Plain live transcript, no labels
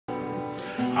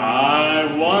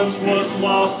I once was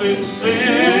lost in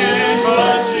sin,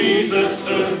 but Jesus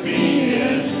took me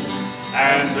in.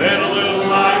 And then a little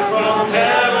light from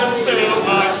heaven filled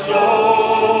my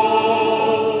soul.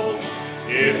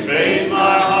 It bathed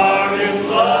my heart in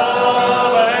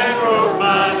love and wrote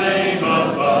my name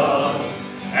above.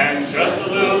 And just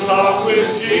a little talk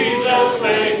with Jesus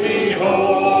made me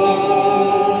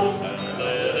whole.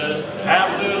 Let us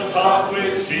have a little talk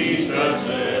with Jesus.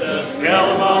 Let us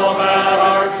tell him all about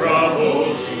our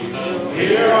troubles.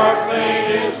 Hear our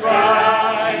faintest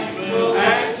cry. We'll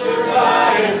answer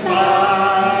by and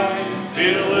by.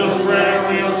 Feel a little prayer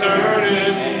wheel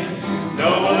turning.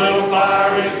 Know a little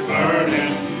fire is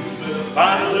burning.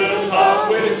 Find a little talk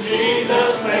with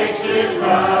Jesus makes it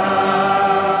right.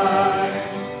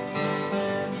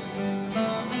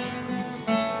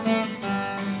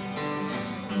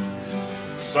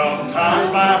 Sometimes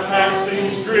my path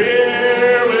seems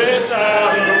drear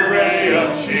without a ray of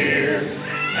cheer.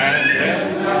 And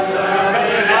then I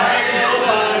know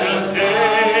light of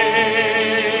day.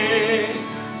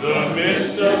 The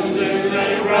mists of sin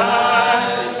may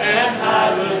rise and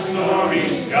hide the stormy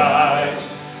skies,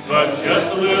 but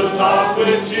just a little talk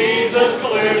with Jesus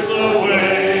clears the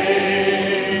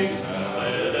way.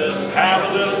 Let us have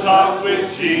a little talk with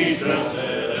Jesus.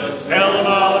 Let us tell him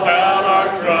all about our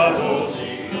troubles.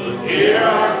 Hear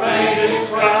our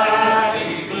faintest cry.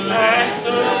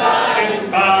 Answer by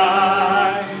and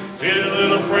by. Feel a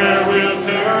little prayer wheel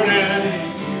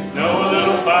turning. Know a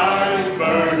little fire is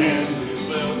burning.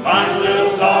 Find a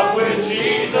little talk with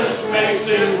Jesus makes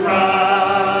it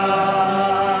right.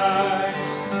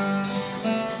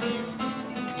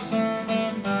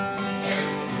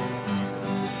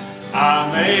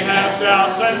 I may have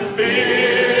doubts and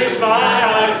fears, my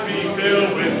eyes be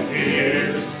filled with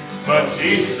tears, but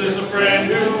Jesus is a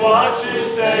friend who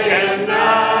watches day and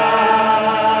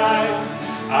night.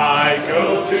 I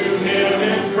go to him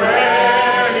in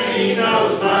prayer, he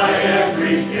knows my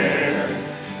every care,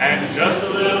 and just a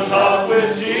little talk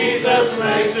with Jesus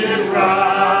makes it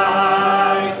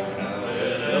right.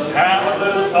 Let us have a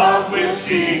little talk with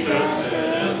Jesus.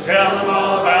 Let us tell him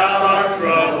all about our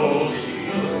troubles.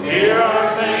 Hear our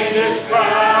faintest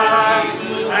cry.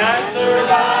 Answer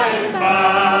by and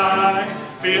by.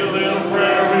 Feel a little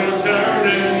prayer wheel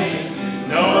turning.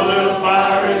 Know a little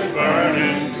fire is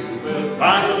burning.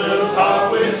 Find a little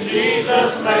talk with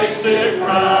Jesus makes it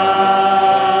right.